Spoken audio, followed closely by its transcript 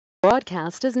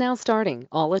Broadcast is now starting.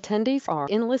 All attendees are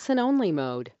in listen-only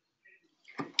mode.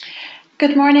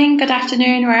 Good morning, good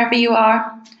afternoon, wherever you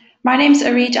are. My name is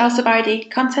Arid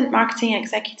Al-Zubaidi, Content Marketing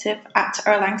Executive at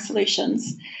Erlang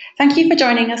Solutions. Thank you for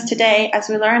joining us today as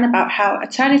we learn about how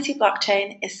Eternity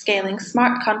blockchain is scaling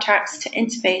smart contracts to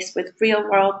interface with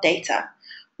real-world data.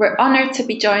 We're honored to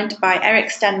be joined by Erik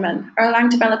Stenman,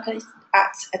 Erlang developer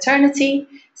at Eternity,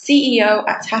 CEO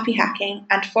at Happi Hacking,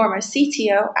 and former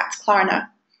CTO at Klarna.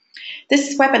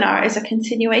 This webinar is a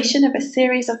continuation of a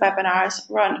series of webinars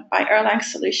run by Erlang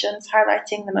Solutions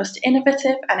highlighting the most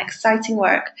innovative and exciting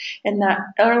work in the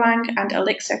Erlang and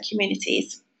Elixir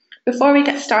communities. Before we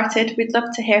get started, we'd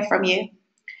love to hear from you.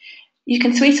 You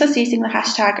can tweet us using the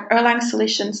hashtag Erlang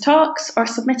Solutions Talks or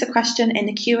submit a question in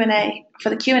the Q&A for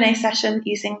the Q&A session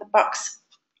using the box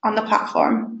on the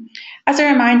platform. As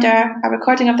a reminder, a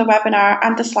recording of the webinar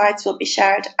and the slides will be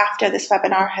shared after this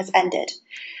webinar has ended.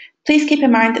 Please keep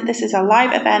in mind that this is a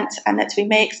live event and that we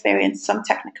may experience some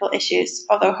technical issues,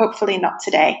 although hopefully not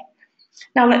today.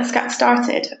 Now let's get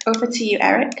started. Over to you,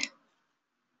 Erik.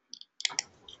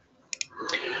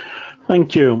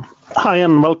 Thank you. Hi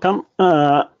and welcome.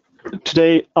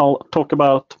 Today I'll talk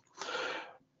about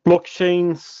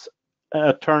blockchains,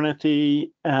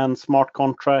 Eternity, and smart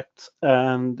contracts,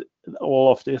 and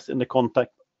all of this in the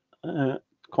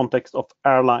context of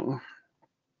Erlang.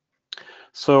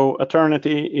 So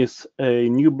Eternity is a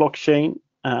new blockchain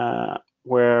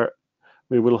where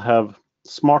we will have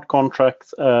smart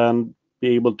contracts and be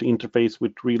able to interface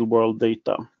with real-world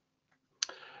data.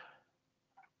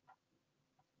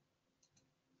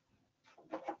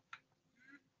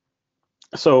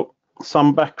 So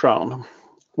some background.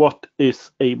 What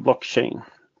is a blockchain?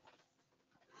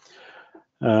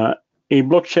 A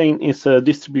blockchain is a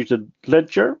distributed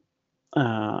ledger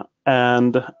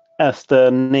and as the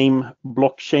name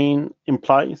blockchain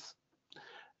implies,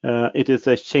 it is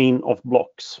a chain of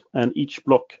blocks, and each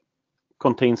block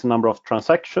contains a number of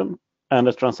transactions, and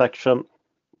a transaction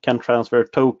can transfer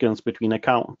tokens between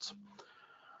accounts.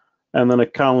 And an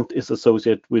account is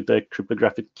associated with a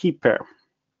cryptographic key pair.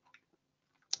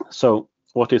 So,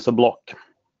 what is a block?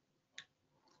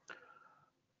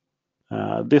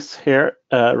 This here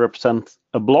represents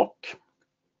a block.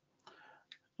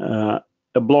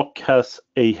 A block has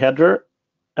a header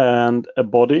and a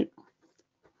body.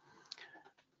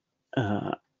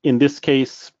 In this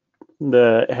case,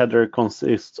 the header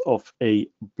consists of a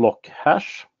block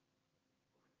hash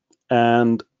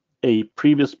and a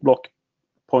previous block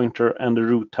pointer and a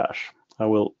root hash. I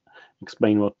will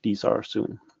explain what these are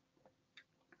soon.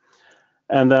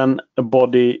 And then a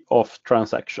body of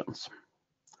transactions.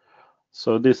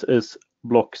 So this is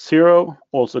block 0,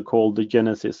 also called the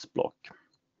Genesis block.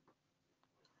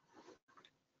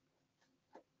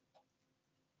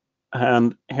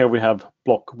 And here we have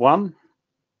block 1.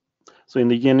 So in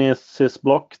the Genesis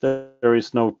block, there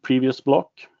is no previous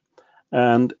block.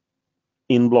 And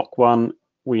in block 1,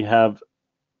 we have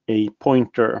a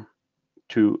pointer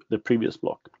to the previous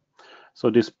block. So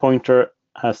this pointer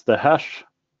has the hash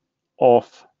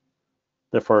of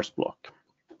the first block.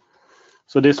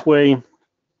 So this way,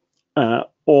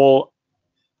 all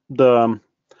the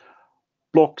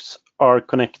blocks are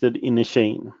connected in a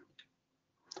chain.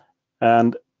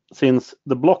 And since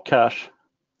the block hash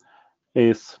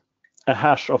is a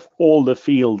hash of all the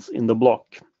fields in the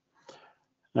block,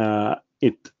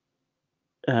 it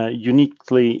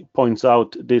uniquely points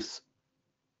out this.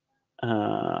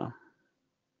 I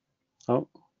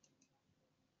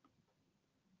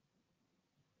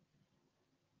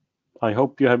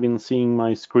hope you have been seeing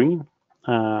my screen.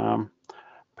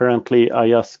 Apparently, I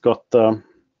just got the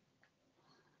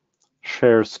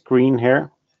share screen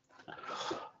here.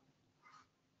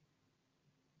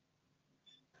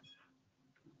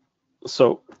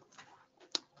 So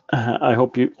I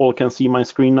hope you all can see my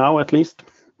screen now, at least.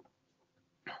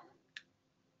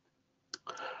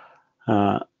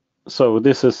 So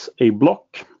this is a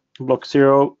block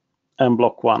 0 and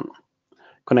block 1,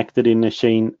 connected in a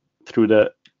chain through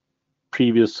the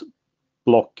previous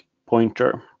block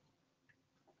pointer.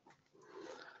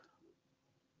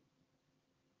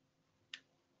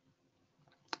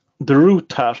 The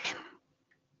root hash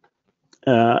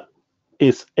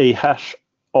is a hash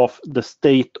of the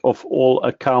state of all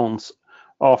accounts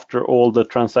after all the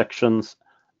transactions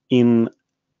in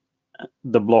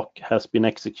the block has been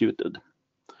executed.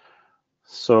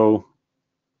 So,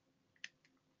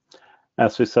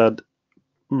 as we said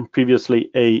previously,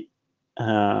 a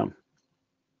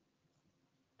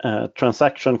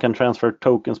transaction can transfer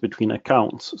tokens between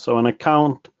accounts. So an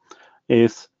account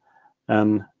is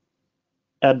an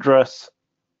address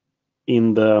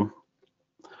in the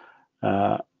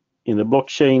in the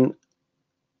blockchain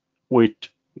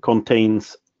which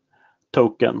contains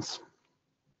tokens,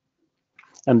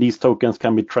 and these tokens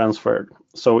can be transferred.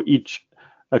 So each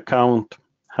account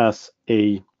has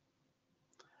an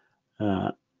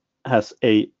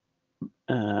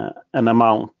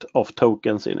amount of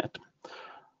tokens in it.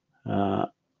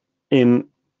 In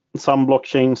some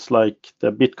blockchains, like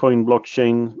the Bitcoin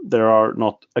blockchain, there are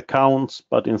not accounts,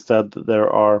 but instead there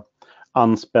are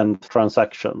unspent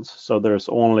transactions. So there's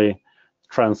only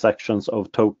transactions of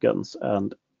tokens,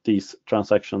 and these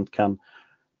transactions can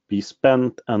be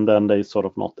spent and then they sort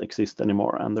of not exist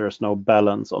anymore, and there's no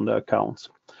balance on the accounts.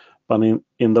 But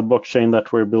in the blockchain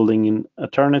that we're building in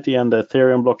Eternity and the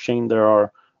Ethereum blockchain, there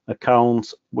are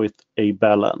accounts with a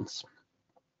balance,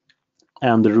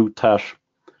 and the root hash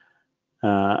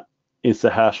is a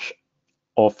hash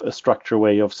of a structured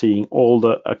way of seeing all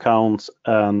the accounts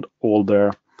and all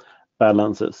their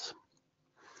balances.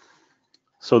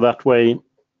 So that way,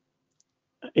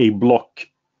 a block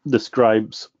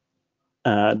describes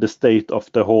the state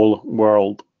of the whole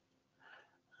world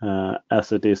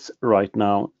as it is right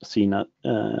now, seen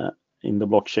in the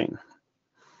blockchain.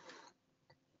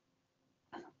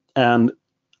 And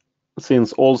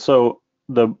since also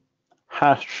the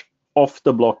hash of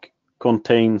the block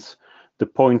contains the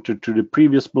pointer to the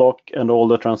previous block and all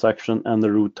the transaction and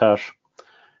the root hash,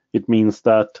 it means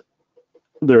that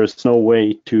there is no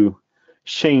way to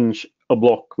change a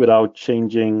block without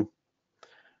changing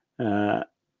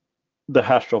the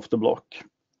hash of the block,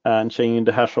 and changing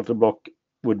the hash of the block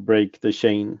would break the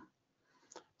chain.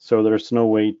 So there's no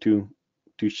way to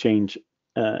change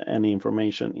any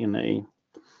information in a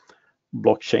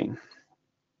blockchain.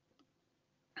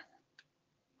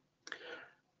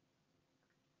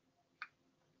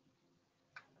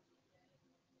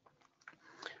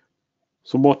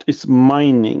 So what is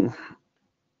mining?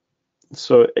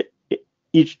 So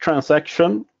each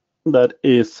transaction that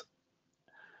is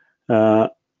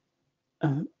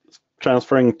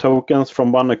transferring tokens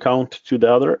from one account to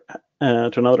the other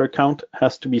to another account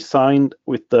has to be signed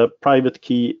with the private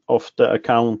key of the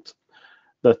account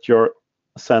that you're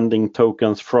sending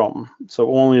tokens from.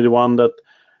 So only the one that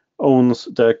owns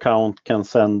the account can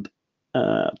send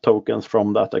tokens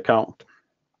from that account.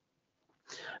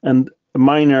 And a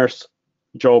miner's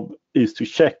job is to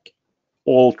check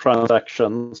all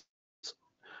transactions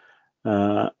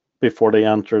before they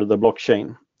enter the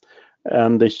blockchain,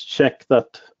 and they check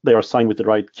that they are signed with the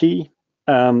right key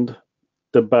and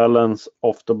the balance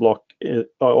of the block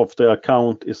of the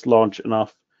account is large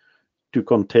enough to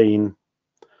contain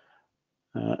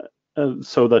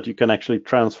so that you can actually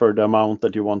transfer the amount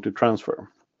that you want to transfer.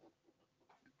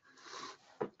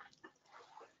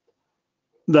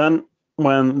 Then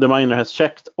when the miner has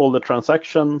checked all the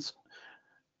transactions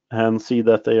and see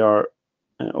that they are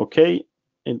okay,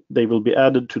 they will be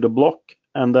added to the block,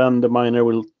 and then the miner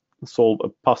will solve a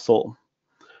puzzle.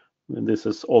 And this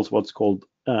is also what's called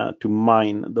to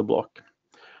mine the block,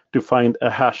 to find a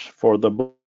hash for the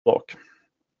block.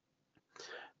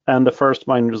 And the first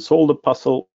miner to solve the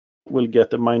puzzle will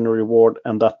get a miner reward,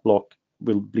 and that block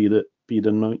will be the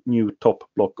new top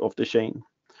block of the chain.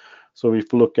 So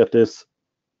if you look at this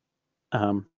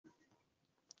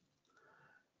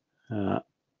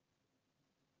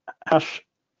hash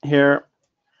here,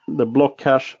 the block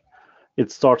hash,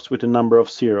 it starts with a number of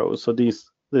zeros. So this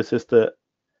is the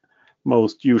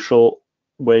most usual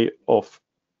way of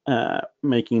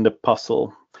making the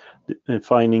puzzle,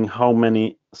 finding how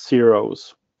many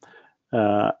zeros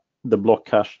the block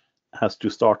hash has to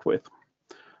start with.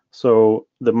 So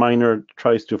the miner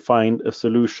tries to find a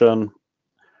solution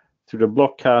to the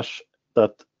block hash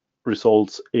that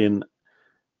results in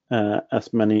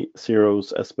as many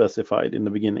zeros as specified in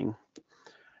the beginning.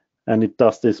 And it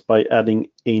does this by adding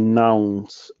a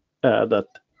nouns that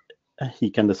he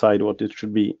can decide what it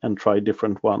should be and try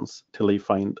different ones till he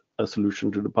find a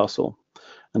solution to the puzzle.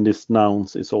 And this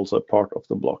nouns is also a part of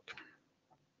the block.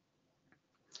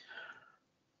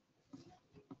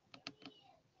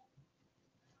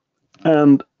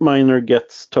 And miner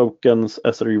gets tokens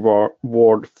as a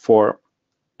reward for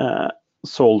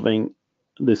solving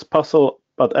this puzzle,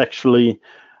 but actually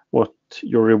what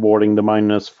you're rewarding the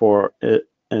miners for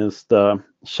is the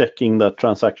checking that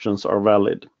transactions are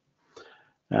valid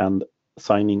and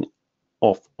signing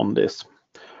off on this.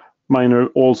 Miner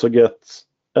also gets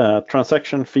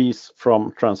transaction fees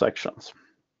from transactions.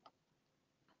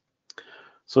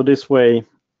 So this way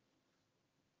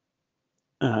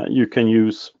you can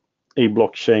use a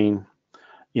blockchain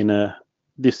in a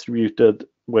distributed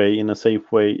way, in a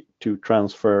safe way, to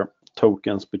transfer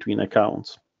tokens between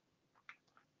accounts.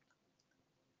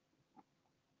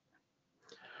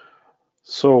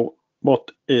 So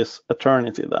what is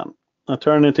Eternity then?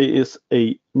 Eternity is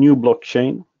a new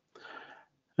blockchain,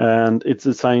 and it's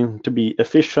designed to be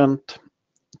efficient,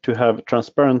 to have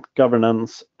transparent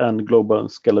governance and global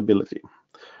scalability.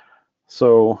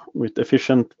 So with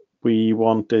efficient, we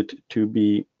want it to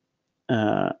be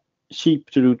cheap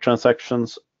to do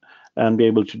transactions and be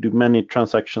able to do many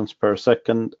transactions per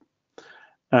second.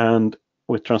 And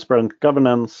with transparent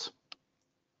governance,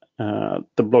 the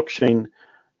blockchain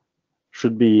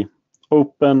should be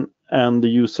open, and the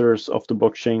users of the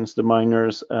blockchains, the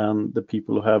miners and the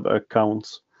people who have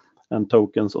accounts and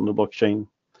tokens on the blockchain,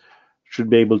 should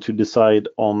be able to decide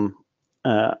on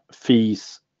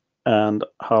fees and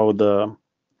how the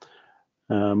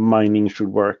mining should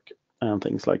work and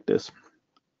things like this.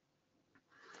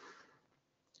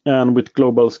 And with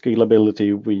global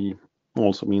scalability, we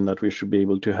also mean that we should be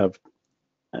able to have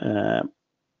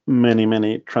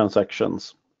many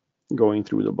transactions going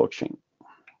through the blockchain.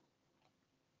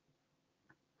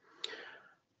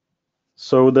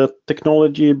 So the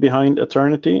technology behind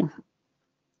Eternity,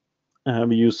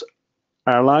 we use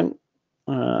Erlang,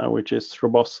 which is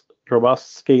robust,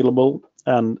 scalable,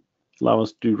 and allows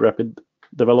us to do rapid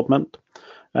development,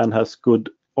 and has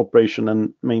good operation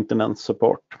and maintenance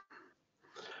support.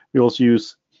 We also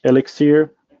use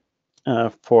Elixir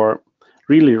for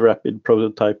really rapid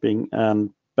prototyping and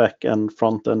back and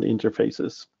front end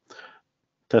interfaces,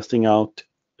 testing out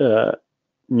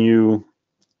new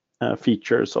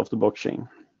features of the blockchain.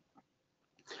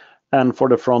 And for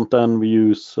the front end, we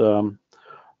use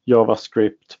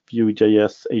JavaScript,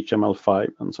 Vue.js,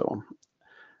 HTML5, and so on.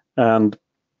 And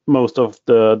most of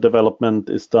the development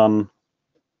is done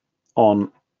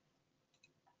on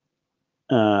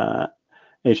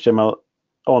HTML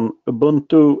on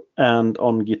Ubuntu and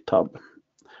on GitHub,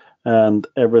 and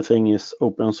everything is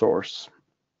open source.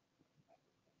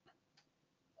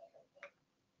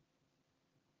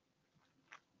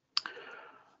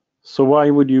 So why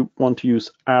would you want to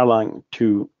use Erlang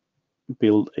to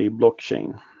build a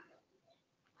blockchain?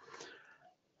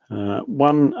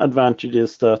 One advantage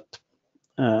is that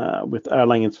with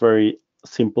Erlang, it's very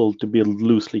simple to build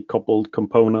loosely coupled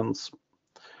components,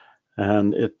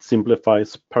 and it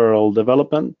simplifies parallel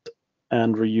development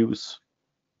and reuse,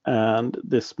 and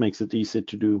this makes it easy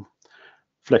to do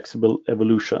flexible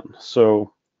evolution.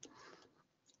 So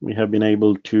we have been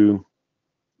able to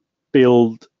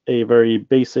build a very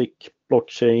basic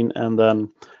blockchain and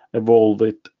then evolve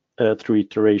it through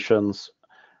iterations,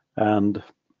 and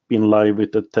been live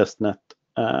with the testnet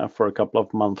for a couple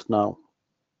of months now.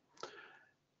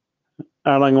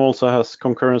 Erlang also has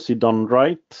concurrency done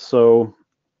right, so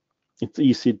it's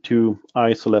easy to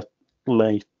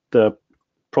isolate the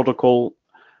protocol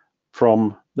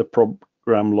from the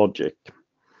program logic.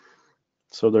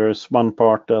 So there is one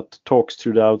part that talks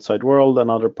to the outside world and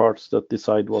other parts that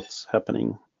decide what's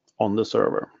happening on the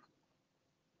server.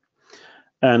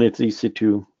 And it's easy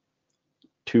to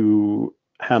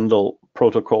handle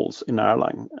protocols in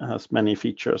Erlang. It has many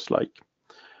features like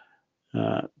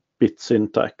bit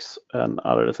syntax and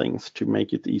other things to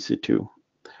make it easy to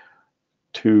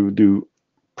do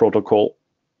protocol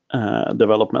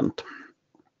development.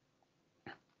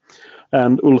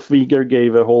 And Ulf Wieger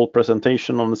gave a whole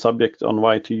presentation on the subject on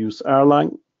why to use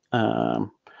Erlang.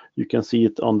 You can see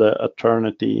it on the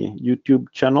Eternity YouTube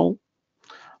channel.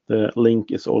 The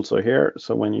link is also here,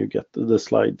 so when you get the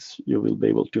slides, you will be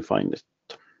able to find it.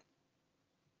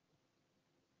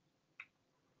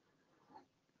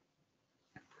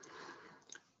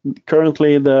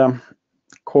 Currently, the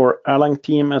core Erlang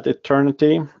team at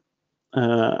Eternity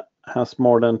has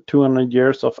more than 200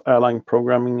 years of Erlang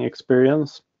programming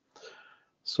experience.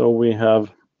 So we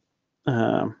have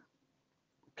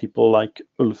people like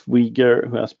Ulf Wieger,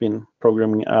 who has been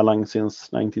programming Erlang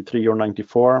since 93 or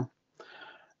 94.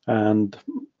 And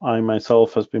I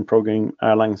myself has been programming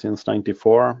Erlang since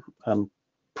 94 and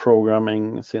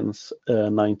programming since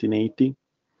 1980.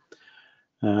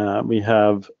 We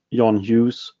have John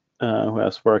Hughes, who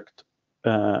has worked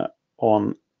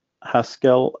on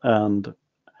Haskell and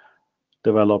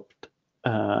developed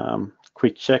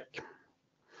QuickCheck,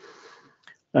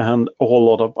 and a whole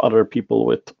lot of other people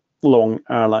with long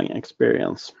Erlang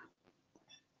experience.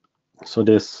 So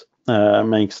this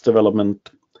makes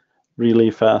development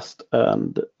really fast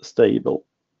and stable.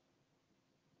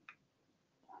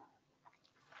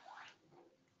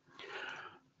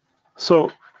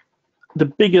 So the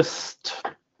biggest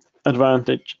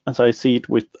advantage, as I see it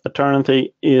with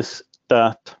Eternity, is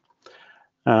that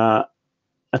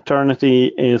Eternity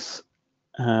is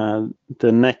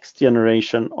the next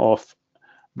generation of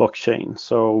blockchain.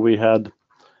 So we had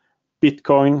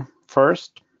Bitcoin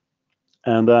first,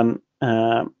 and then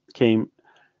came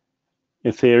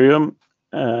Ethereum,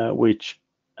 which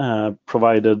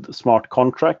provided smart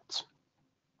contracts.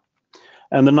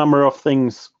 And a number of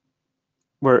things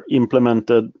were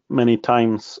implemented many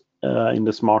times in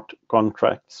the smart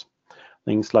contracts.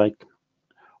 Things like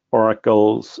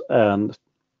oracles and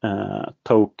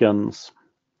tokens.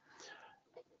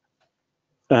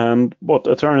 And what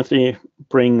Eternity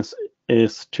brings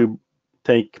is to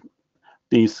take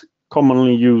these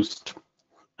commonly used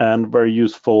and very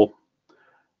useful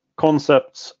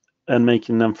concepts and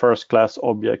making them first-class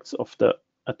objects of the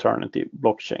Eternity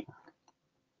blockchain.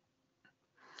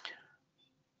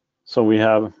 So we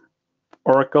have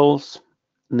oracles,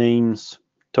 names,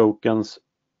 tokens,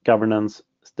 governance,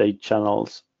 state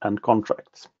channels, and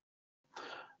contracts.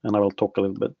 And I will talk a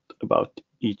little bit about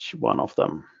each one of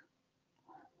them.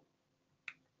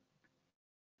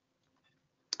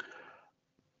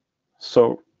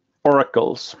 So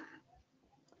oracles.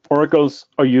 Oracles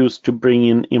are used to bring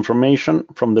in information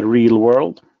from the real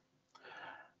world.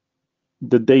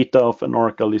 The data of an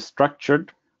oracle is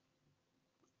structured,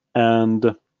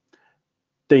 and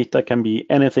data can be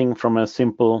anything from a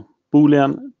simple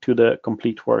Boolean to the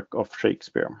complete work of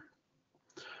Shakespeare.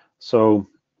 So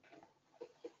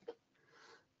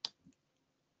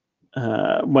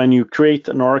when you create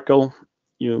an oracle,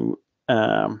 you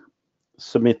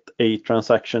submit a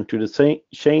transaction to the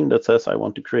chain that says, I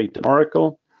want to create an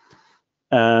oracle.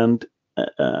 And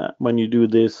when you do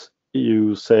this,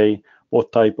 you say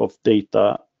what type of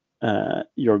data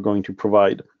you're going to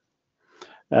provide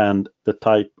and the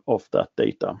type of that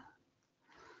data.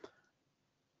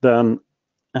 Then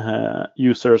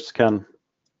users can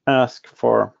ask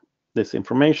for this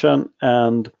information,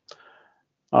 and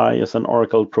I, as an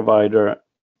Oracle provider,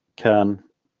 can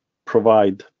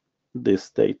provide this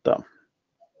data.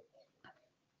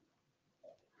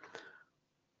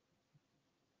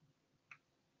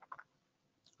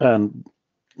 And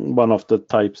one of the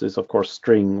types is, of course,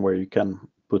 string, where you can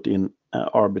put in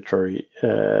arbitrary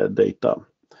data,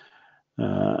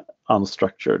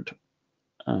 unstructured,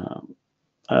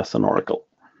 as an oracle.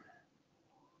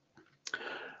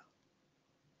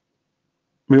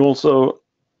 We also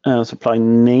supply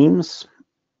names,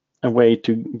 a way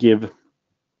to give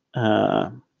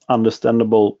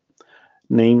understandable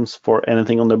names for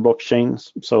anything on the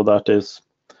blockchains. So that is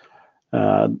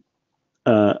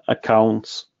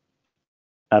accounts,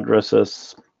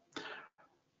 addresses,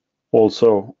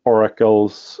 also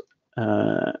oracles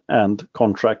and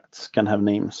contracts can have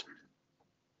names.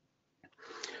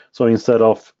 So instead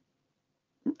of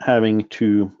having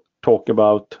to talk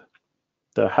about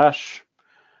the hash,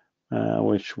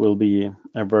 which will be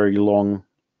a very long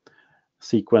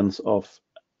sequence of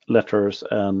letters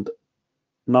and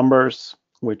numbers,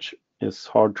 which is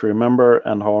hard to remember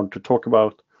and hard to talk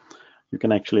about, you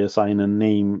can actually assign a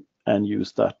name and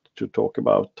use that to talk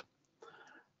about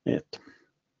it.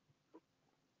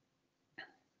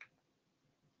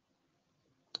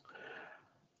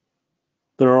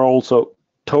 There are also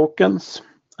tokens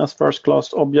as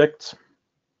first-class objects.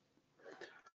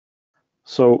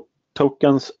 So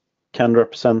tokens can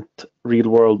represent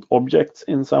real-world objects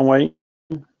in some way.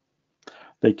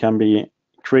 They can be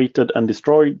created and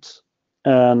destroyed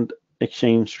and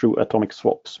exchanged through atomic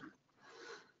swaps.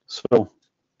 So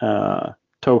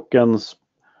tokens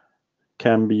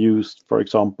can be used, for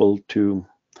example, to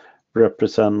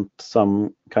represent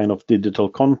some kind of digital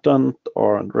content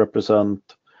or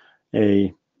represent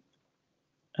a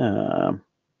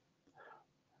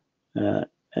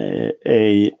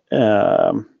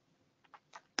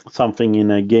something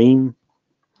in a game.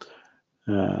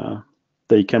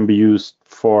 They can be used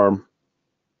for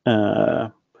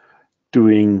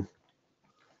doing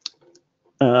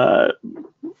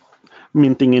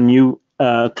minting a new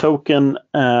token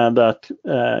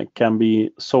that can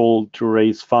be sold to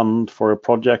raise fund for a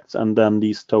project, and then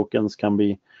these tokens can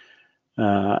be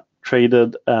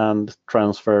traded and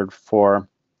transferred for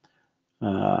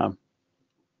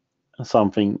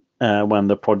something when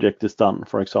the project is done.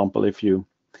 For example, if you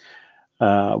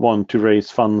want to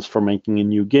raise funds for making a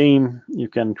new game, you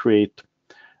can create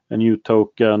a new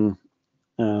token,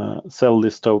 sell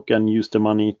this token, use the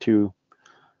money to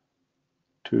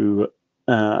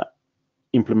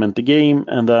implement the game,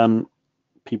 and then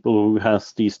people who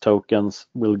has these tokens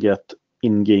will get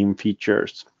in-game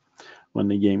features when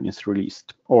the game is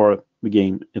released, or the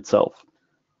game itself.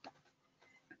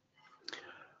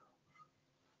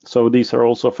 So these are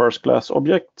also first-class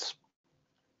objects.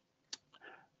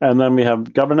 And then we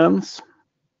have governance.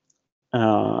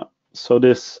 So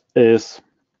this is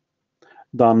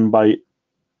done by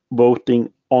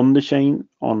voting on the chain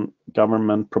on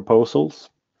government proposals.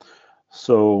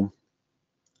 So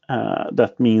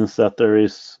that means that there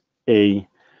is a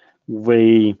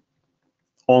way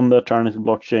on the æternity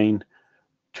blockchain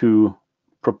to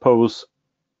propose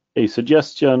a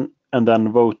suggestion and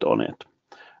then vote on it.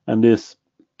 And this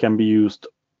can be used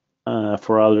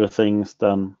for other things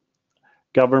than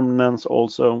governance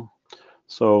also.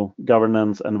 So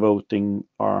governance and voting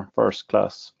are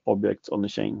first-class objects on the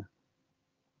chain.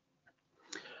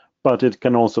 But it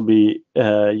can also be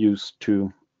used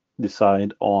to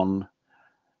decide on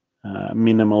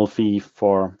minimal fee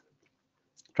for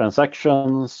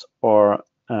transactions, or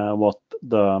what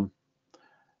the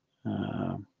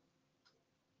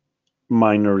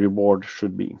minor reward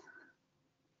should be.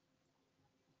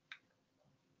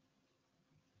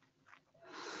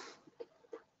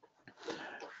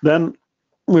 Then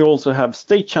we also have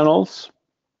state channels,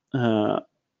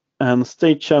 and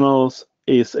state channels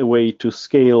is a way to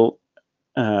scale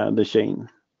the chain.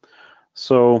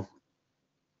 So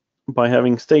by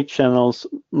having state channels,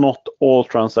 not all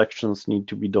transactions need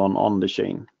to be done on the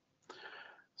chain.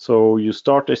 So you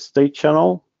start a state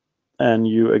channel and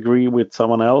you agree with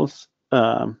someone else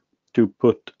to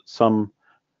put some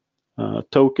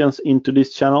tokens into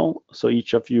this channel. So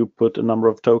each of you put a number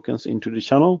of tokens into the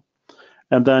channel,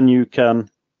 and then you can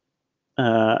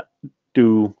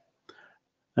do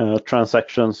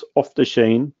transactions off the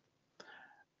chain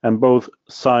and both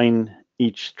sign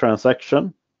each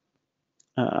transaction.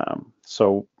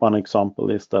 So one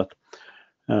example is that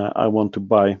I want to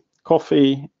buy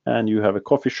coffee and you have a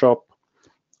coffee shop.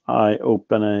 I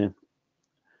open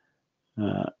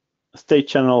a state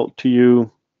channel to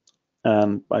you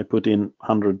and I put in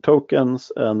 100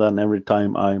 tokens, and then every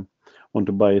time I want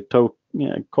to buy a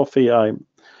coffee,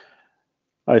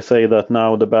 I say that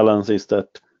now the balance is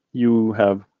that you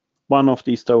have one of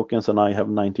these tokens and I have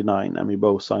 99, and we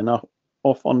both sign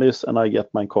off on this and I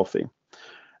get my coffee.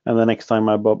 And the next time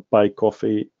I buy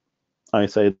coffee, I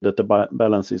say that the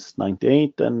balance is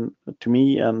 98 and to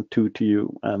me and 2 to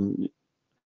you, and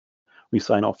we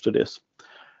sign off to this.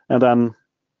 And then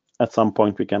at some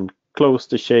point we can close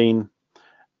the chain,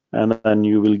 and then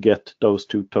you will get those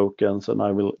 2 tokens and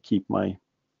I will keep my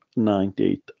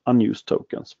 98 unused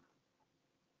tokens.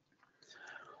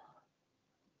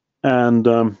 And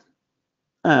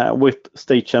with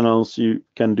state channels, you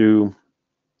can do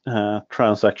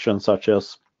transactions such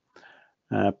as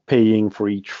paying for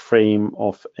each frame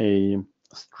of a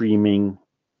streaming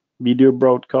video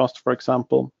broadcast, for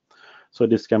example. So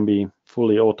this can be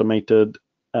fully automated,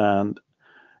 and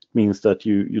means that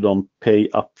you don't pay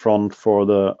upfront for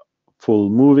the full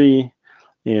movie.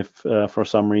 If for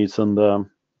some reason the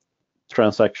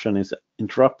transaction is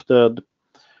interrupted,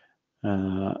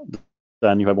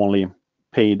 then you have only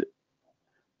paid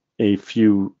a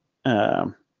few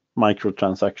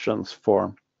microtransactions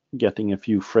for getting a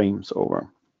few frames over.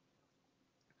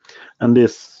 And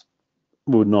this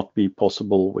would not be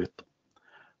possible with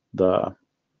the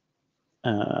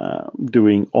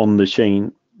doing on the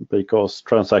chain, because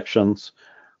transactions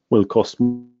will cost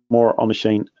more on the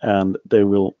chain and they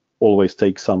will always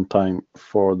take some time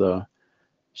for the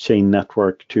chain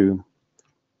network to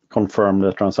confirm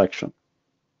the transaction.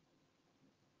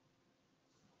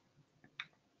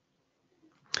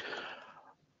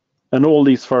 And all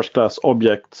these first-class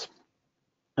objects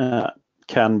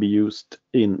can be used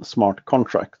in smart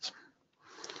contracts.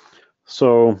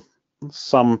 So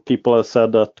some people have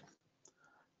said that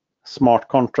smart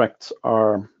contracts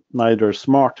are neither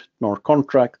smart nor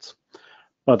contracts,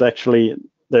 but actually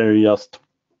they're just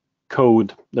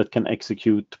code that can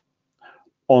execute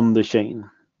on the chain.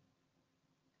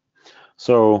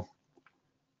 So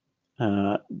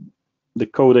the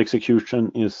code execution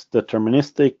is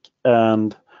deterministic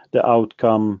and the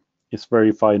outcome is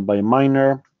verified by a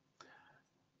miner.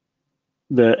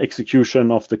 The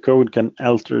execution of the code can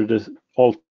alter the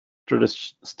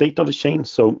state of the chain,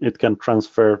 so it can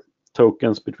transfer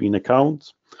tokens between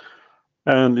accounts,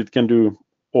 and it can do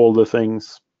all the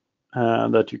things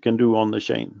that you can do on the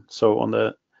chain. So on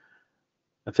the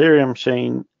Ethereum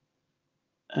chain,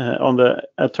 on the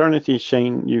æternity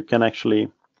chain, you can actually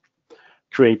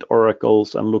create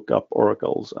oracles and look up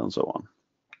oracles and so on.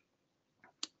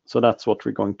 So that's what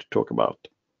we're going to talk about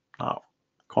now,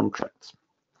 contracts.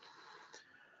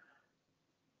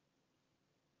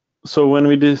 So when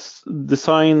we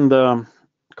design the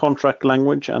contract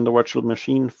language and the virtual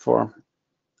machine for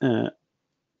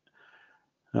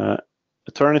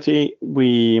æternity,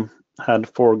 we had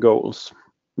 4 goals.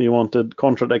 We wanted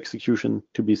contract execution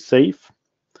to be safe.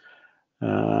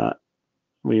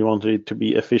 We wanted it to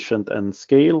be efficient and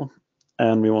scale,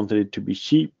 and we wanted it to be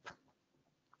cheap.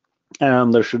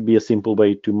 And there should be a simple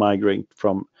way to migrate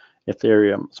from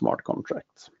Ethereum smart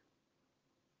contracts.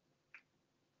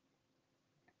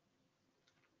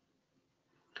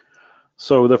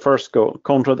 So the first goal,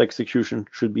 contract execution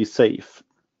should be safe.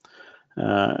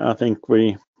 I think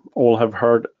we all have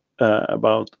heard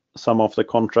about some of the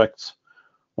contracts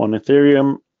on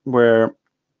Ethereum where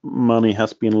money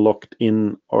has been locked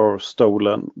in or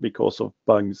stolen because of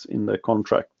bugs in the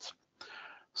contracts.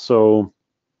 So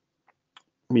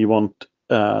we want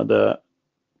the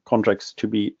contracts to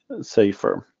be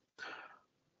safer.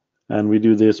 And we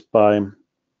do this by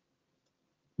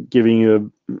giving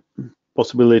you a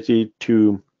possibility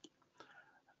to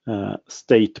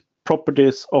state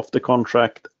properties of the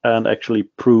contract and actually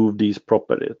prove these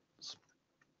properties.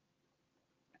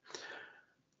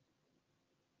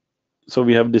 So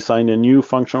we have designed a new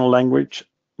functional language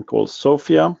called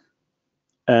Sophia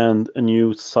and a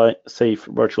new safe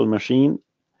virtual machine,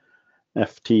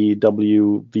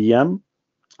 FTWVM.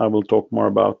 I will talk more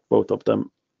about both of them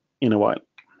in a while.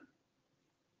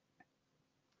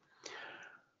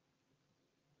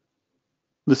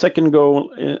 The second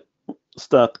goal is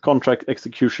that contract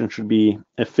execution should be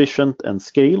efficient and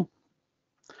scale.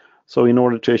 So in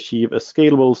order to achieve a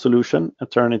scalable solution,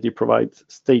 Eternity provides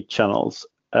state channels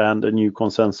and a new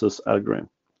consensus algorithm.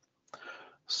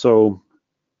 So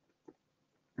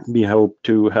we hope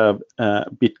to have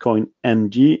Bitcoin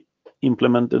NG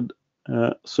implemented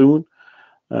soon,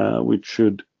 which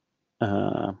should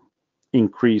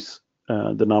increase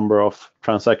the number of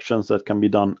transactions that can be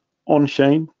done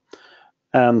on-chain.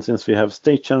 And since we have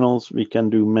state channels, we can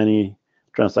do many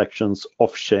transactions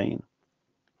off-chain.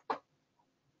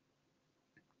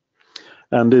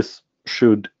 And this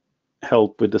should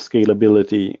help with the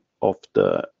scalability of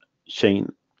the chain.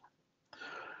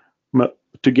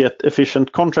 To get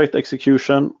efficient contract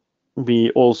execution,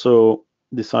 we also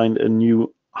designed a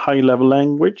new high-level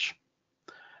language.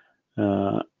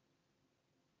 And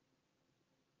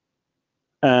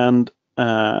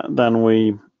then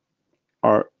we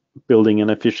are building an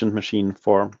efficient machine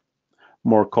for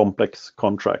more complex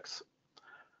contracts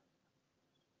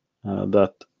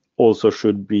that also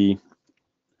should be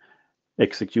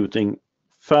executing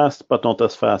fast, but not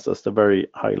as fast as the very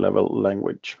high-level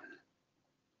language.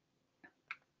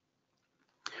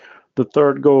 The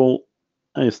third goal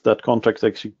is that contract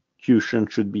execution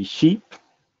should be cheap.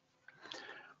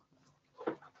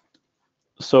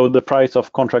 So the price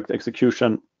of contract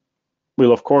execution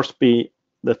will, of course, be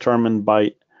determined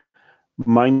by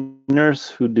miners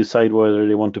who decide whether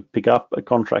they want to pick up a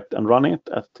contract and run it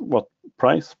at what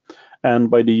price, and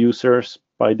by the users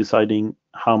by deciding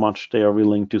how much they are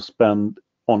willing to spend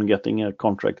on getting a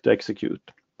contract to execute.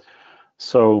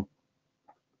 So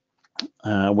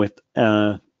with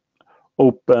an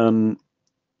open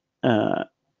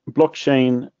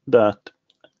blockchain that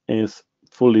is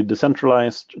fully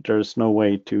decentralized, there's no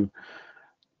way to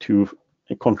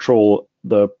control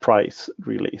the price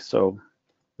really. So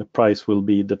the price will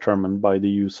be determined by the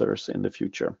users in the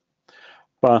future.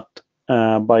 But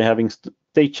by having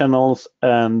state channels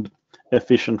and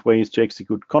efficient ways to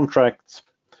execute contracts,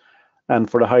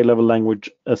 and for the high-level language,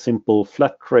 a simple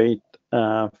flat rate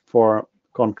for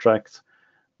contracts,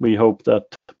 we hope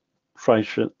that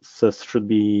prices should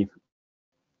be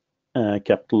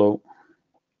kept low.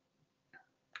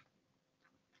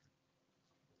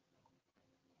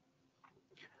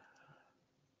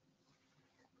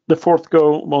 The fourth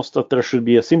goal was that there should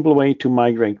be a simple way to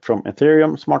migrate from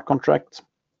Ethereum smart contracts,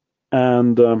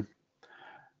 and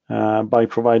by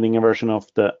providing a version of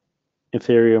the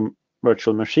Ethereum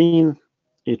virtual machine,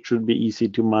 it should be easy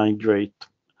to migrate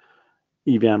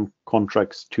EVM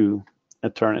contracts to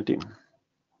Eternity.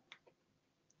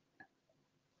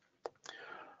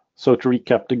 So to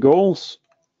recap the goals,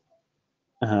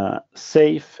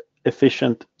 safe,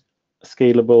 efficient,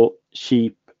 scalable,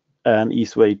 cheap, and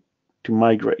easy way to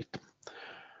migrate.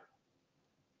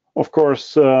 Of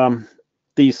course,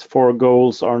 these four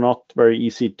goals are not very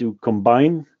easy to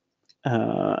combine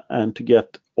and to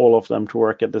get all of them to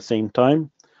work at the same time.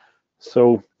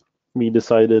 So we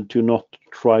decided to not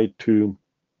try to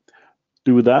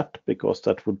do that because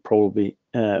that would probably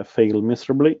fail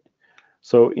miserably.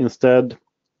 So instead,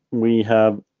 we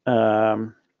have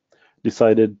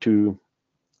decided to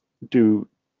do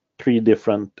 3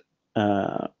 different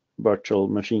virtual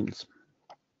machines.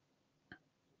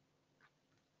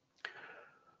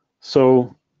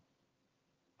 So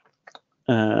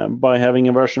by having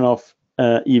a version of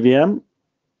EVM,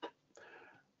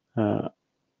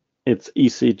 it's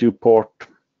easy to port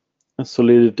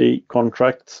Solidity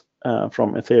contracts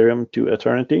from Ethereum to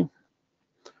Eternity.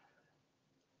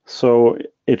 So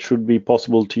it should be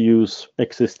possible to use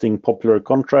existing popular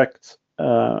contracts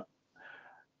on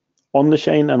the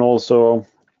chain, and also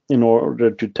in order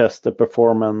to test the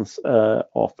performance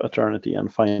of Eternity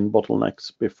and find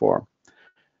bottlenecks before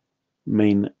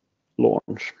main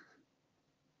launch.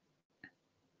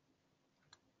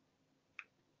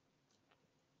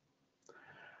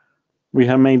 We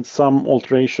have made some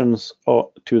alterations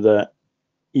to the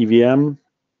EVM.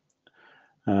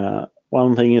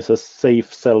 One thing is a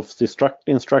safe self-destruct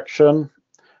instruction.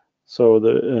 So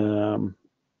the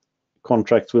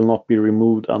contracts will not be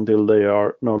removed until they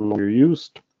are no longer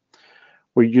used.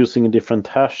 We're using a different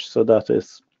hash, so that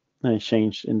is a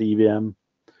change in the EVM.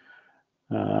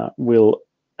 We'll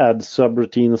add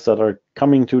subroutines that are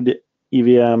coming to the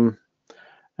EVM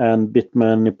and bit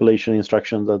manipulation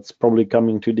instructions that's probably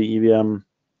coming to the EVM,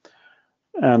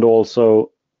 and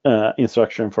also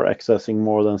instruction for accessing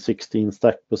more than 16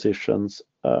 stack positions,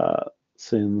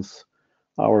 since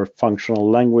our functional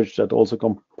language that also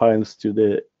compiles to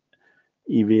the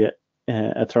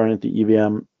æternity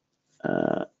EVM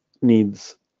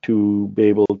needs to be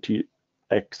able to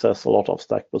access a lot of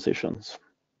stack positions.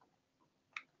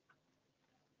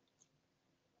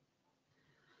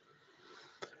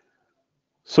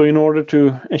 So in order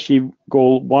to achieve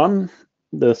goal 1,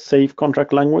 the safe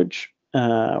contract language,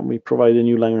 we provide a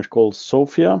new language called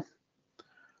Sophia.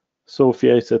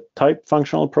 Sophia is a type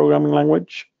functional programming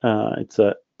language. It's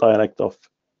a dialect of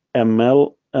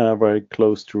ML, very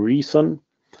close to Reason,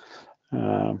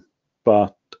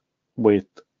 but with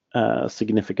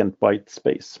significant byte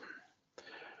space.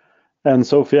 And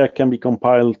Sophia can be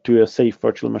compiled to a safe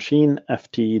virtual machine,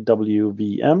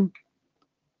 FTWVM.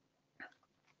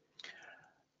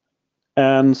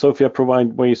 And Sophia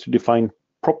provides ways to define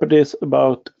properties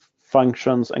about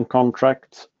functions and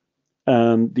contracts.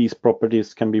 And these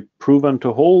properties can be proven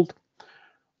to hold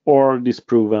or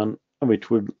disproven, which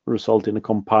would result in a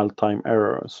compile time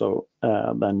error. So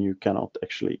then you cannot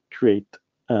actually create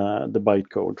the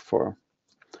bytecode for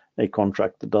a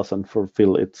contract that doesn't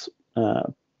fulfill its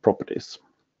properties.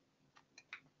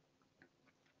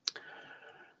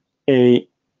 A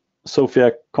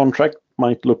Sophia contract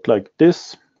might look like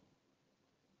this.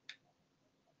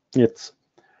 It's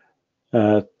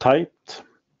typed,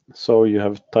 so you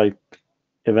have type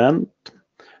event,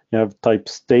 you have type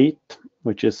state,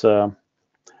 which is a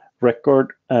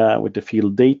record with the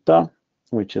field data,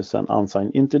 which is an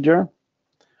unsigned integer.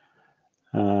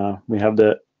 We have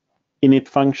the init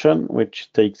function,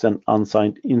 which takes an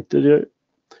unsigned integer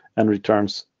and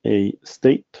returns a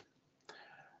state.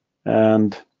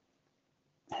 And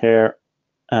here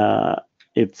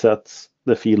it sets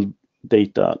the field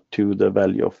data to the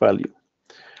value of value.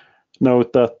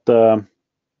 Note that the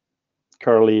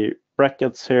curly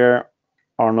brackets here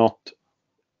are not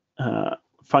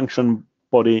function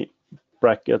body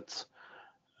brackets.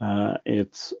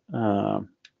 It's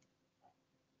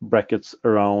brackets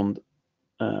around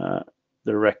the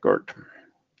record.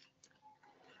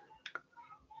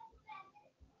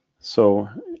 So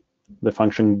the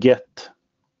function get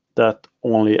that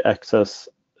only access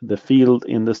the field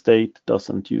in the state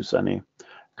doesn't use any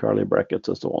curly brackets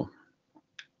at all.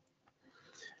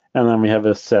 And then we have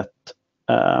a set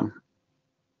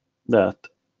that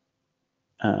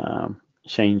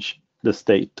change the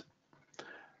state.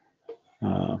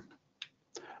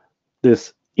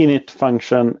 This init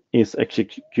function is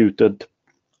executed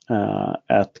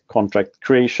at contract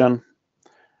creation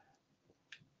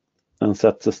and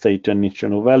sets the state to an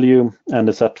initial value, and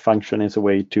the set function is a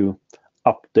way to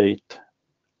update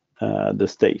the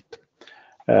state,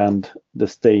 and the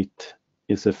state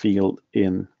is a field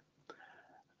in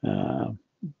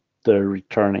the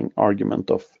returning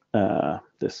argument of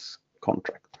this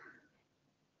contract.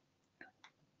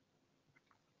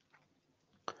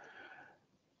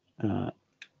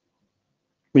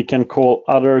 We can call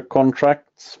other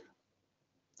contracts.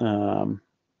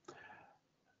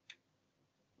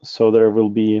 So there will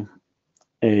be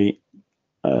a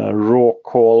raw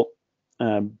call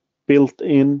built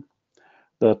in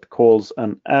that calls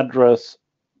an address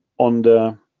on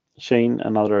the chain,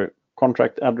 another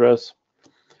contract address.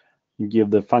 You give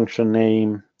the function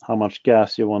name, how much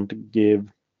gas you want to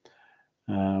give,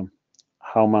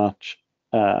 how much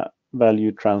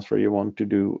value transfer you want to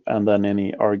do, and then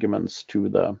any arguments to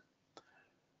the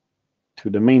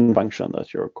main function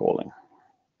that you're calling.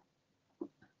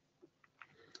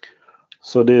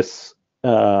 So this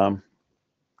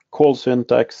call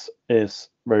syntax is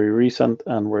very recent,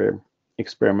 and we're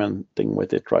experimenting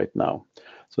with it right now.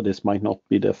 So this might not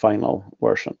be the final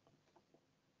version.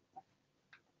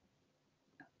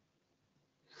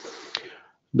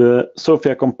 The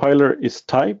Sophia compiler is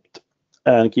typed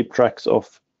and keep tracks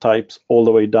of types all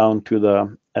the way down to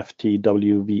the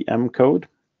FTWVM code.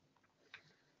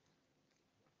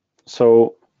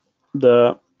 So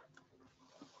the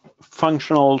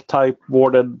functional type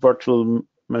worded virtual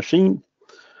machine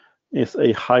is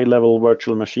a high-level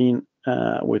virtual machine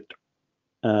with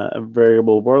a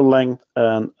variable world length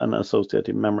and an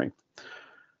associative memory.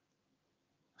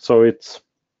 So it's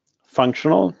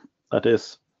functional, that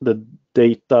is, the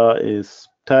data is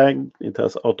tagged, it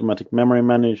has automatic memory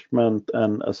management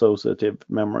and associative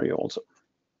memory also.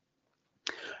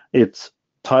 It's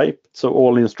typed, so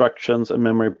all instructions and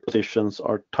memory positions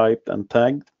are typed and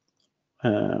tagged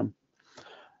in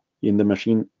the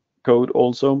machine code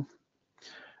also.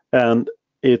 And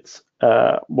it's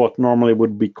what normally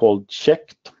would be called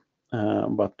checked,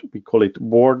 but we call it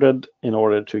warded in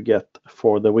order to get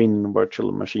for the win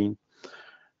virtual machine,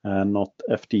 not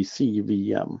FTC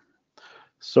VM.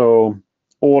 So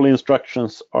all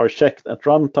instructions are checked at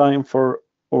runtime for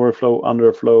overflow,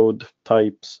 underflowed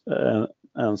types,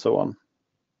 and so on.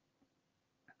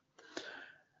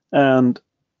 And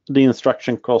the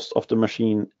instruction cost of the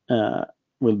machine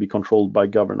will be controlled by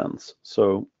governance.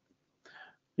 So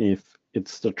if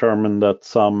it's determined that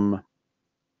some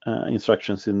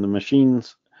instructions in the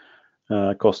machines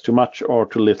cost too much or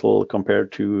too little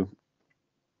compared to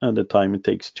the time it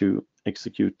takes to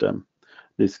execute them,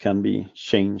 this can be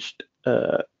changed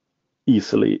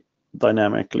easily,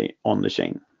 dynamically on the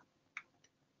chain.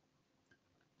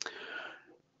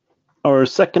 Our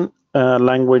second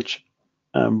language,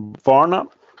 Varna,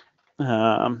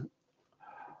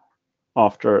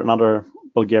 after another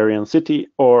Bulgarian city,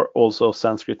 or also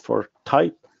Sanskrit for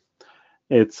type.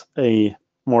 It's a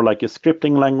more like a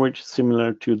scripting language,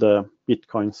 similar to the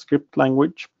Bitcoin script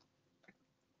language.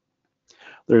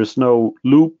 There's no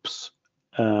loops,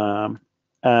 and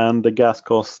the gas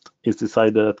cost is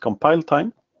decided at compile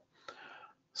time.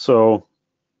 So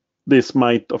this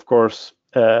might, of course,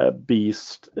 be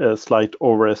a slight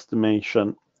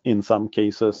overestimation in some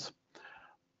cases,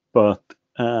 but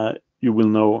you will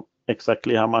know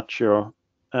exactly how much your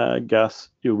gas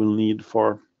you will need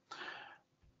for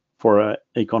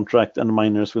a contract, and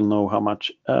miners will know how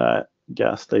much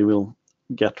gas they will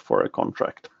get for a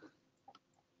contract.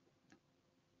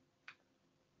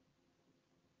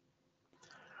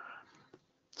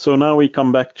 So now we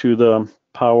come back to the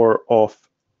power of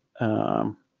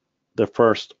the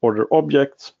first order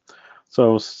objects.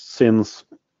 So since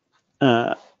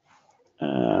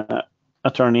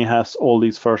Attorney has all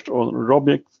these first order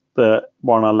objects, the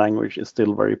Varna language is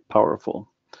still very powerful.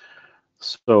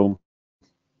 So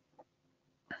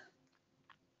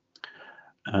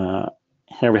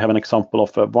here we have an example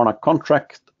of a Varna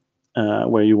contract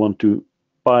where you want to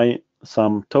buy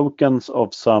some tokens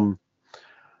of some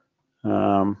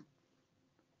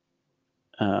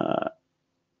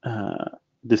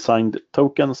designed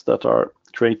tokens that are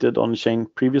created on the chain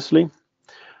previously.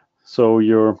 So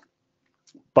you're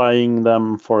buying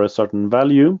them for a certain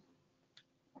value,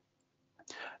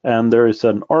 and there is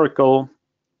an oracle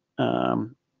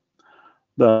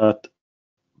that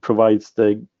provides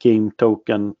the game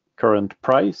token current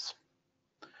price.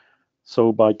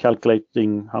 So by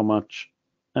calculating how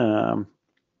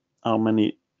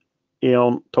many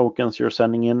Aeon tokens you're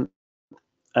sending in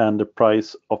and the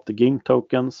price of the game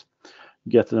tokens,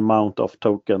 you get an amount of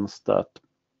tokens that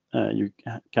you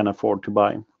can afford to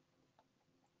buy.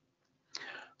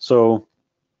 So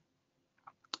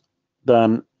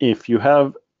then if you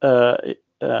have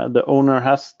the owner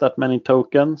has that many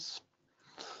tokens,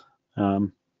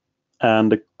 and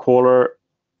the caller,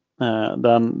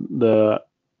 then the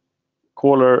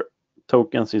caller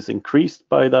tokens is increased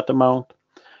by that amount,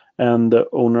 and the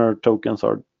owner tokens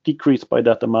are decreased by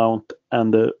that amount,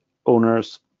 and the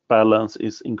owner's balance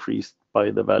is increased by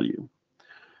the value.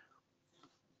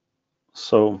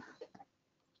 So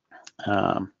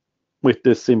with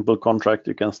this simple contract,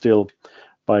 you can still,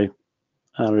 by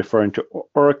referring to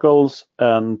oracles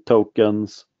and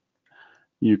tokens,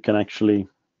 you can actually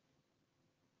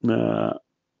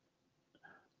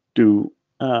do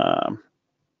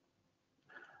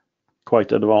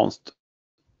quite advanced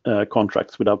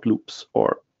contracts without loops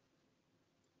or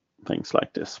things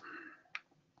like this.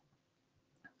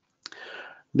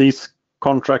 These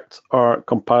contracts are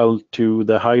compiled to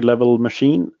the high-level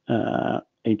machine,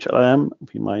 HLM.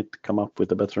 We might come up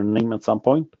with a better name at some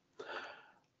point,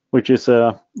 which is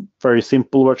a very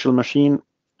simple virtual machine,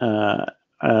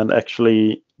 and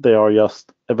actually they are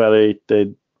just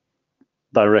evaluated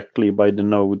directly by the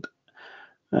node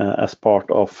as part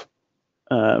of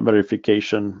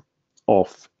verification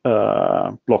of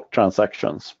block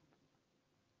transactions,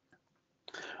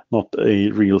 not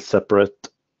a real separate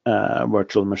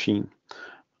virtual machine.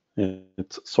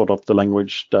 It's sort of the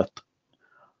language that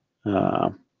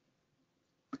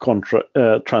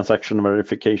transaction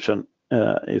verification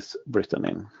is written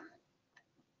in.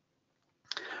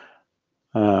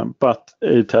 but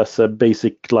it has a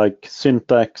basic like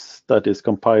syntax that is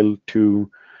compiled to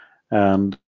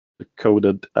and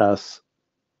coded as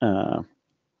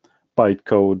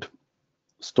bytecode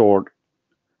stored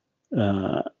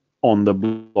on the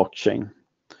blockchain.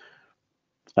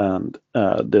 And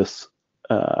this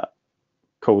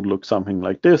code looks something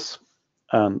like this,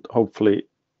 and hopefully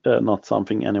not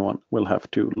something anyone will have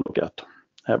to look at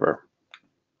ever.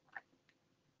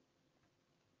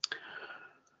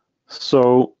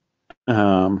 So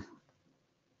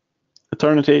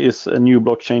Eternity is a new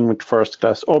blockchain with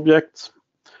first-class objects.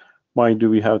 Why do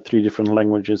we have 3 different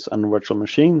languages and virtual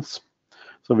machines?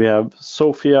 So we have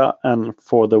Sophia and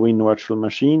for the Win virtual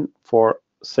machine for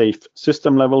safe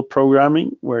system level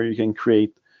programming, where you can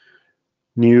create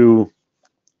new,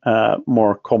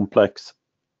 more complex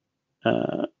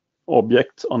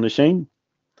objects on the chain.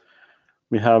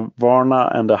 We have Varna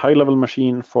and a high-level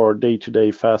machine for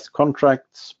day-to-day fast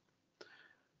contracts.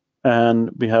 And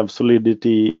we have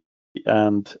Solidity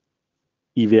and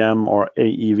EVM or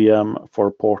AEVM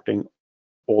for porting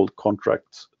old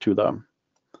contracts to them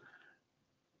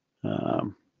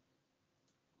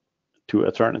to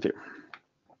Eternity.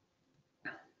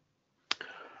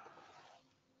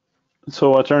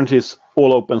 So Eternity is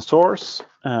all open source.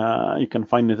 You can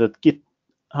find it at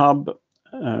GitHub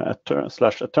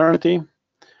 /Eternity,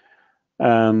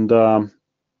 and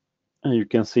you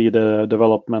can see the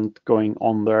development going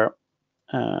on there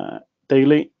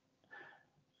daily,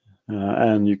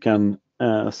 and you can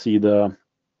see the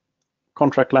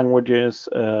contract languages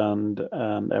and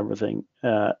everything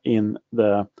in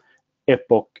the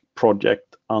Epoch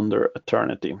project under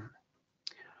Eternity.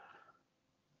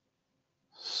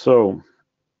 So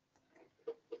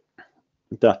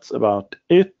that's about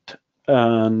it,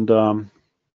 and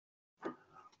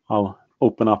I'll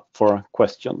open up for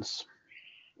questions.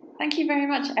 Thank you very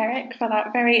much, Erik, for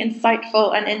that very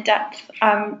insightful and in-depth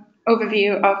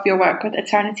overview of your work with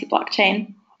Eternity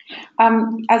blockchain.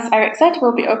 As Erik said,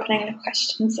 we'll be opening the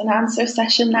questions and answer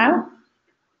session now.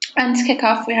 And to kick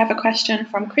off, we have a question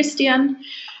from Christian,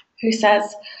 who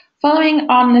says, following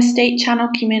on the state channel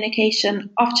communication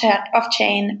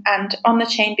off-chain and on the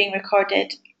chain being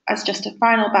recorded as just a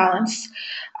final balance,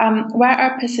 where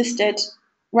are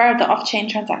the off-chain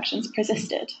transactions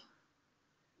persisted?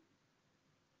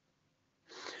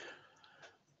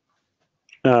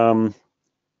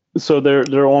 So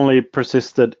they're only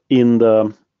persisted in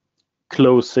the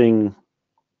closing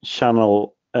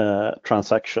channel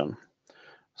transaction.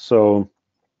 So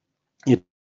it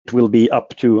will be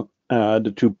up to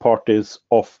the 2 parties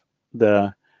of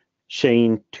the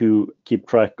chain to keep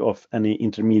track of any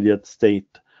intermediate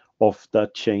state of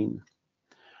that chain.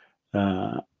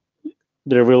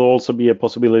 There will also be a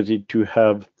possibility to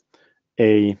have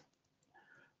a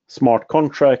smart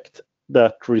contract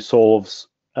that resolves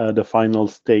the final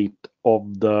state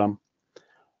of the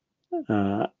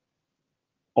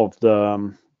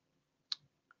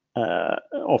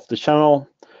channel,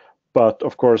 but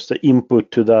of course the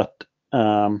input to that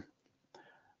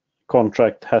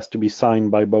contract has to be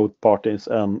signed by both parties,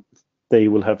 and they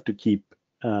will have to keep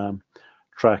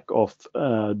track of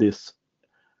this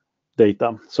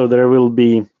data. So there will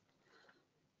be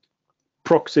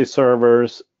proxy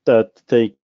servers that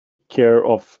take care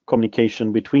of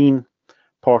communication between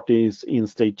parties in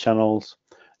state channels.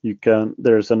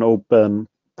 There's an open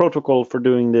protocol for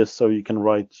doing this, so you can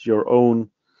write your own,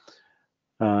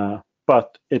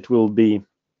 but it will be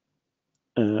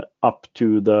up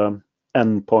to the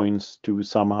endpoints to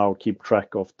somehow keep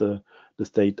track of the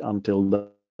state until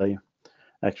they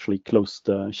actually close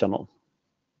the channel.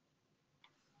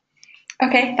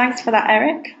 Okay, thanks for that,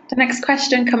 Erik. The next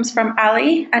question comes from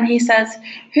Ali, and he says,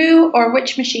 who or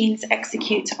which machines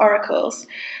execute oracles,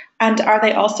 and are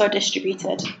they also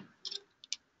distributed?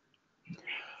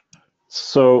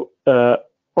 So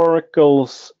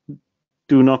oracles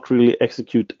do not really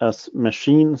execute as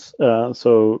machines.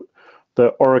 So the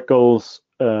oracles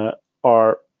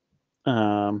are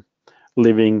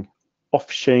living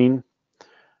off-chain,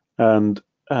 and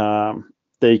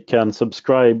they can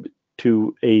subscribe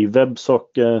to a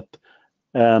WebSocket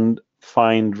and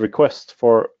find requests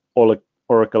for all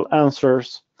Oracle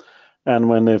answers. And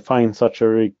when they find such a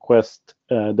request,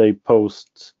 they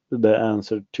post the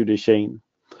answer to the chain,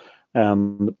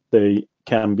 and they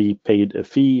can be paid a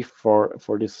fee for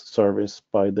this service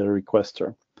by the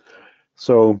requester.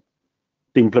 So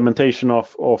the implementation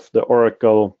of the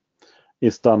Oracle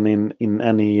is done in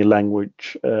any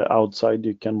language outside.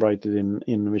 You can write it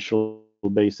in Visual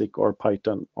Basic or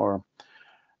Python or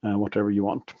whatever you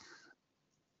want.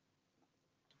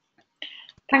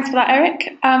 Thanks for that,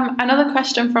 Erik. Another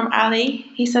question from Ali.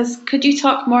 He says, could you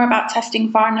talk more about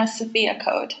testing Varna Sophia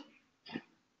code?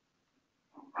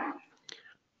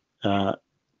 Was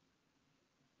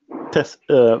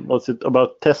it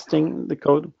about testing the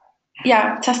code?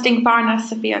 Yeah, testing Varna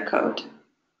Sophia code.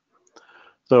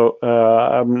 So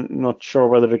I'm not sure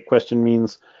whether the question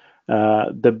means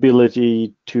the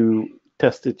ability to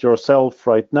test it yourself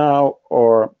right now,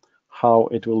 or how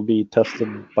it will be tested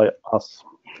by us.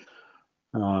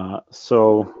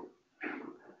 The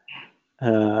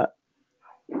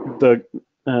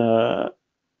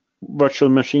virtual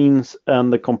machines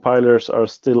and the compilers are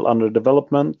still under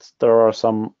development. There are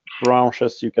some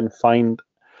branches you can find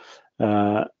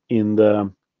in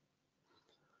the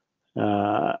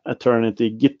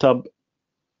æternity GitHub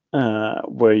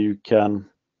where you can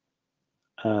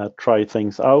try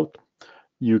things out.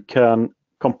 You can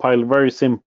compile very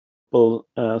simple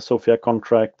Sophia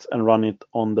contracts and run it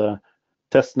on the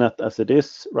testnet as it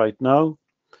is right now.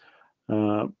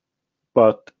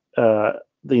 But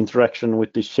the interaction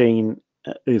with the chain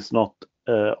is not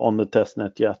on the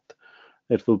testnet yet.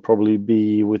 It will probably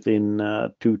be within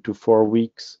 2 to 4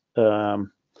 weeks,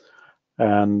 and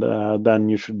then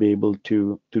you should be able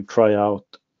to try out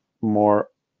more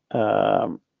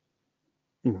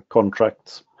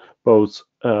contracts, both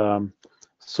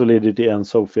Solidity and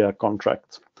Sophia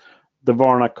contracts. The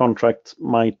Varna contracts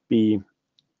might be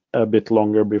a bit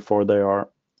longer before they are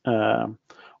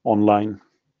online.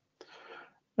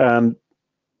 And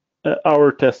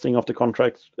our testing of the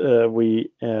contracts, we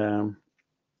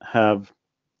have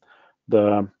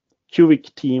the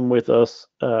Cubic team with us,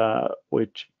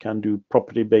 which can do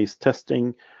property-based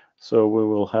testing. So we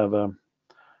will have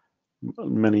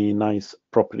many nice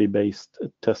property-based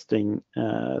testing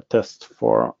tests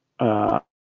for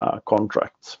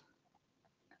contracts.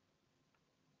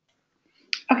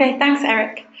 Okay, thanks,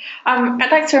 Erik. I'd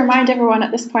like to remind everyone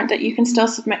at this point that you can still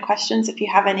submit questions if you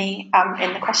have any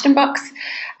in the question box.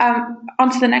 On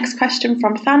to the next question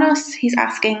from Thanos. He's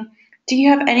asking, do you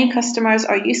have any customers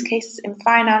or use cases in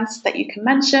finance that you can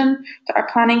mention that are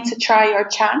planning to try your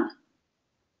Chan?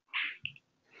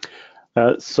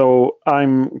 So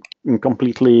I'm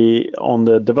completely on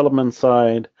the development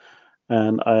side,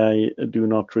 and I do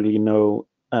not really know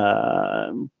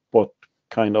what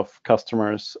kind of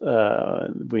customers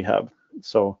we have.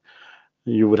 So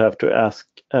you would have to ask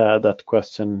that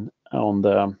question on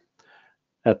the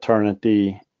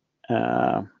æternity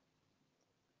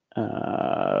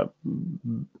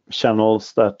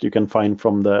channels that you can find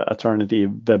from the æternity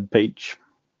webpage.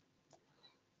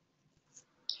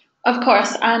 Of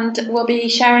course, and we'll be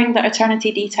sharing the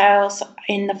æternity details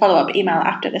in the follow-up email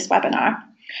after this webinar.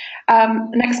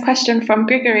 Next question from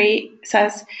Grigory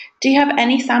says, do you have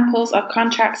any samples of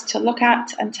contracts to look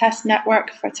at and test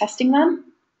network for testing them?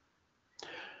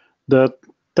 The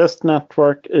test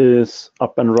network is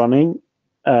up and running,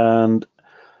 and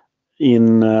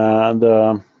in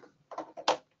the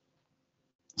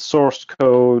source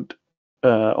code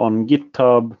on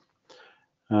GitHub,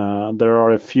 there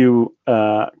are a few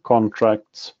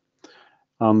contracts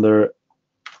under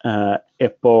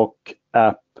Epoch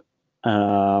app,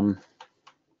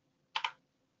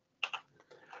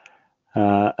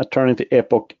 æternity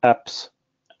Epoch apps,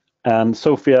 and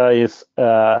Sophia is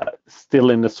still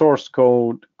in the source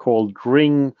code called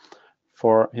Ring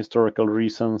for historical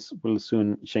reasons. Will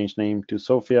soon change name to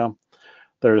Sophia.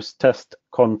 There's test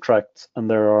contracts, and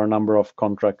there are a number of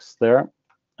contracts there.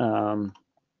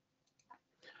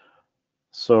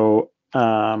 So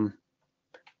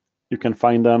you can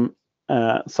find them.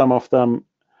 Some of them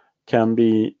can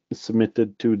be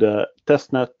submitted to the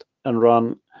testnet and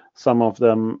run. Some of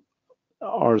them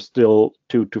are still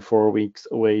 2 to 4 weeks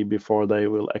away before they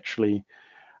will actually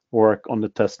work on the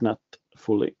testnet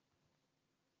fully.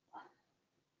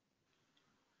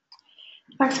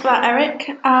 Thanks for that,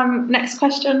 Erik. Next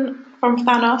question from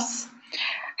Thanos.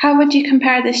 How would you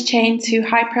compare this chain to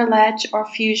Hyperledge or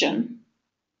Fusion?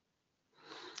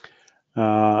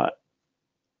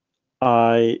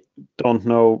 I don't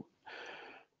know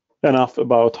enough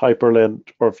about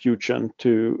Hyperledge or Fusion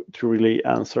to really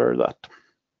answer that.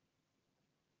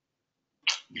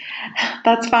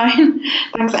 That's fine.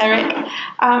 Thanks, Erik.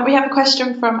 We have a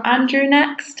question from Andrew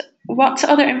next. What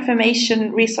other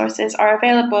information resources are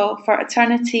available for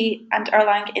æternity and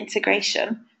Erlang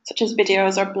integration, such as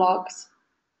videos or blogs?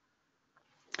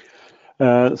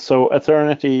 So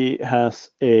æternity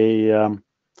has a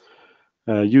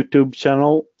YouTube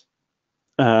channel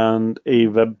and a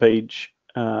web page,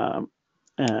 and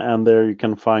there you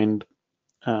can find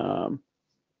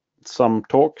some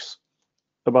talks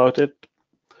about it.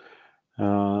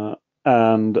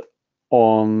 And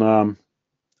on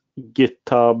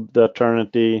GitHub, the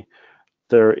æternity,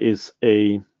 there is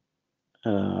a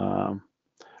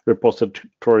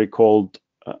repository called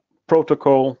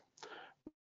protocol,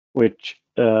 which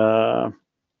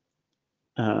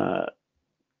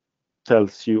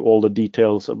tells you all the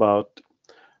details about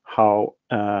how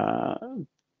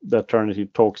the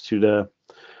æternity talks to the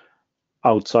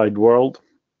outside world.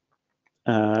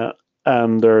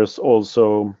 And there's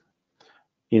also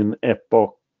in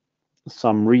Epoch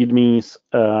some readmes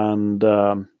and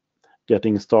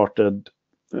getting started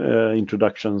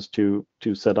introductions to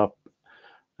set up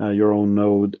your own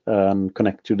node and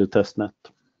connect to the testnet.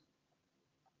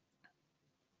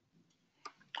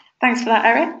 Thanks for that,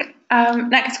 Erik.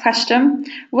 Next question.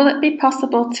 Will it be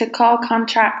possible to call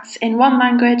contracts in one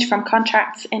language from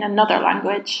contracts in another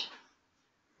language?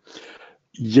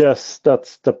 Yes,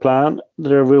 that's the plan.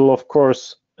 There will, of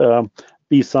course,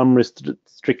 be some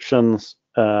restrictions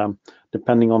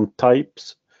depending on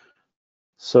types.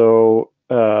 So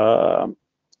the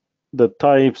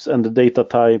types and the data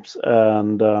types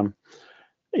and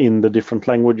in the different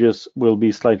languages will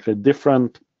be slightly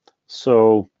different.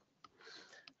 So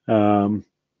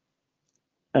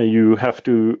you have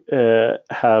to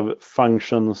have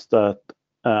functions that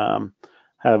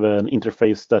have an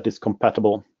interface that is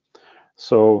compatible.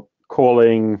 So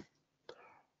calling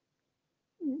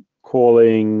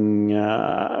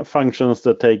functions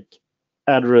that take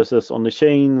addresses on the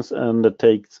chains and that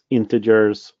takes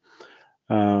integers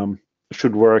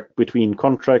should work between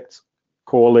contracts.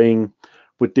 Calling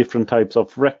with different types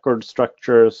of record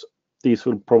structures, these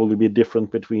will probably be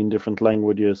different between different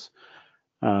languages.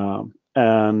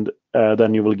 And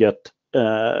then you will get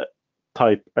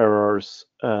type errors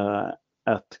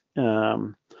at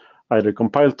either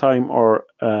compile time or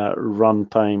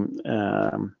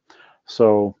runtime.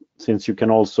 So since you can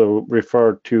also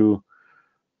refer to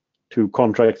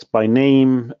contracts by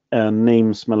name, and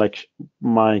names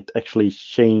might actually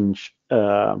change,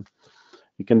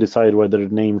 you can decide whether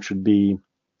the name should be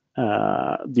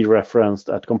dereferenced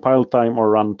at compile time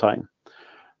or runtime.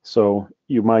 So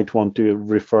you might want to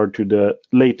refer to the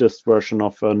latest version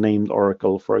of a named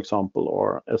oracle, for example,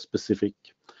 or a specific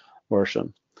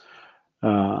version.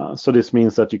 So this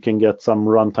means that you can get some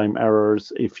runtime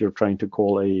errors if you're trying to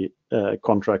call a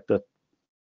contract that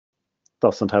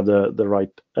doesn't have the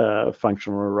right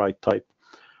function or right type.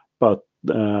 But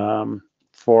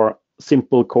for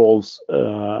simple calls,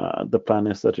 the plan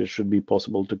is that it should be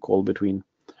possible to call between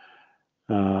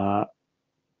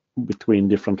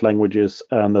different languages,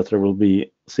 and that there will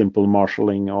be simple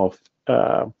marshalling of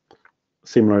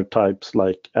similar types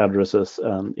like addresses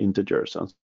and integers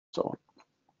and so on.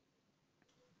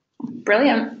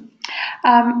 Brilliant.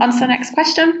 On to the next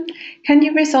question. Can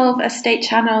you resolve a state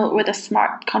channel with a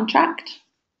smart contract?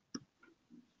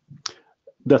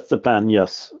 That's the plan,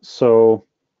 yes. So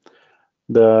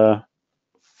the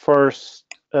first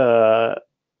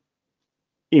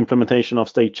implementation of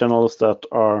state channels that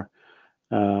are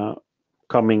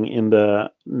coming in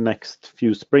the next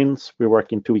few sprints. We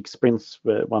work in 2-week sprints.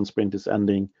 One sprint is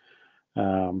ending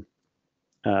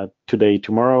today,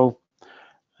 tomorrow.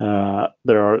 There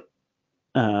are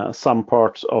some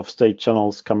parts of state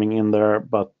channels coming in there,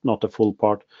 but not a full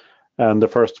part. And the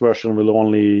first version will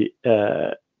only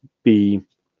be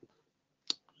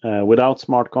without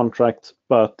smart contracts,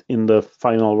 but in the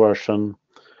final version,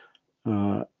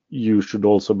 you should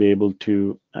also be able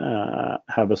to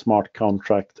have a smart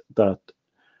contract that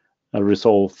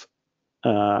resolve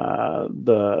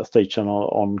the state channel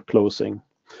on closing.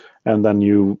 And then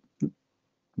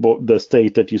the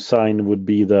state that you sign would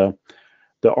be the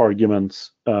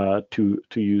arguments to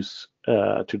use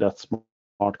to that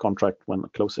smart contract when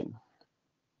closing.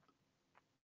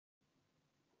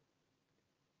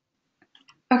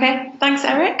 Okay, thanks,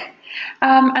 Erik.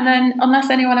 And then, unless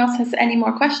anyone else has any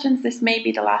more questions, this may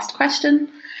be the last question.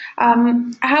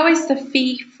 How is the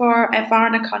fee for a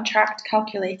Klarna contract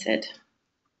calculated?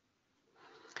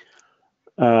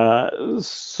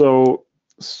 So,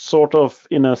 sort of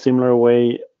in a similar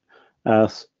way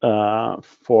as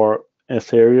for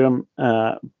Ethereum,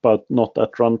 but not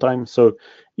at runtime. So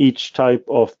each type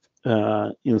of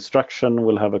instruction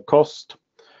will have a cost,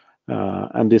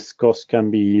 and this cost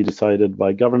can be decided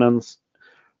by governance,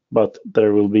 but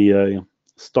there will be a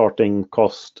starting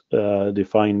cost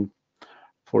defined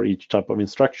for each type of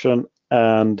instruction,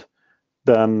 and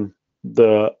then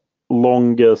the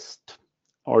longest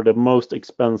or the most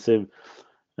expensive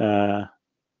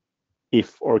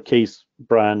if or case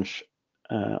branch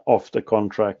of the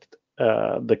contract,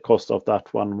 the cost of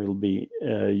that one will be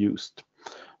used.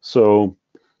 So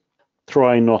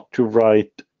try not to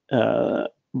write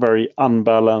very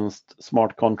unbalanced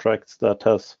smart contracts that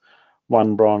has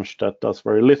one branch that does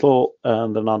very little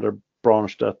and another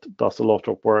branch that does a lot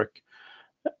of work,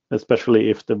 especially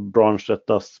if the branch that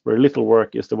does very little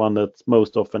work is the one that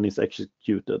most often is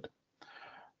executed.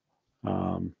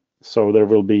 So there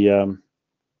will be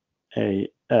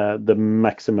the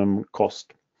maximum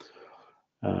cost.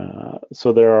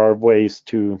 So there are ways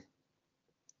to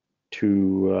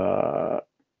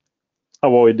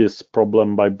avoid this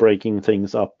problem by breaking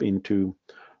things up into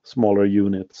smaller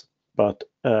units, but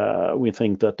we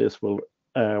think that this will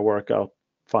work out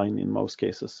fine in most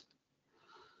cases.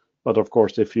 But of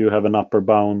course, if you have an upper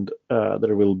bound,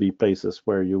 there will be places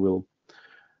where you will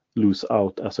lose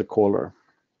out as a caller.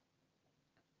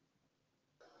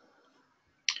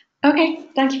 Okay,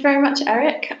 thank you very much,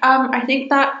 Erik. I think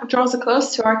that draws a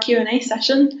close to our Q&A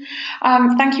session.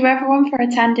 Thank you everyone for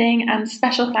attending, and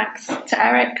special thanks to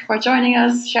Erik for joining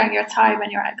us, sharing your time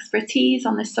and your expertise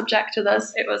on this subject with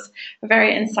us. It was a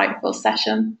very insightful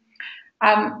session.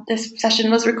 This session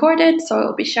was recorded, so it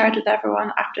will be shared with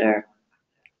everyone after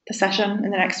the session in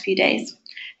the next few days.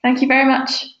 Thank you very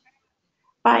much.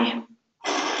 Bye.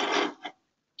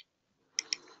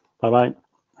 Bye-bye.